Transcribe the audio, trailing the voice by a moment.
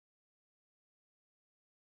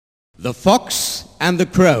The Fox and the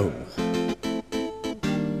Crow.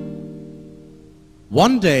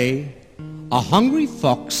 One day, a hungry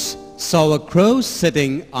fox saw a crow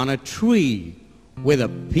sitting on a tree with a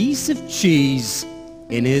piece of cheese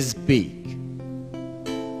in his beak.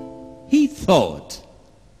 He thought,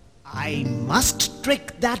 I must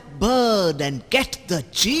trick that bird and get the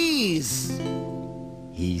cheese.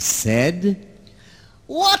 He said,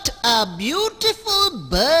 What a beautiful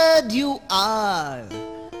bird you are.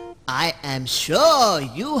 I am sure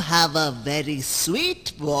you have a very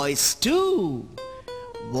sweet voice too.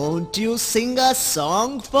 Won't you sing a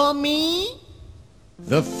song for me?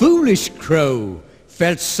 The foolish crow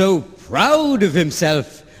felt so proud of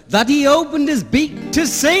himself that he opened his beak to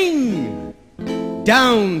sing.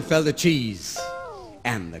 Down fell the cheese,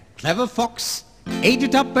 and the clever fox ate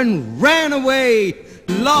it up and ran away,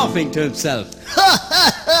 laughing to himself.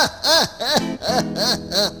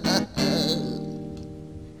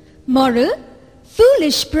 Moral: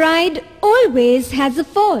 foolish pride always has a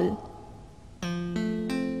fall.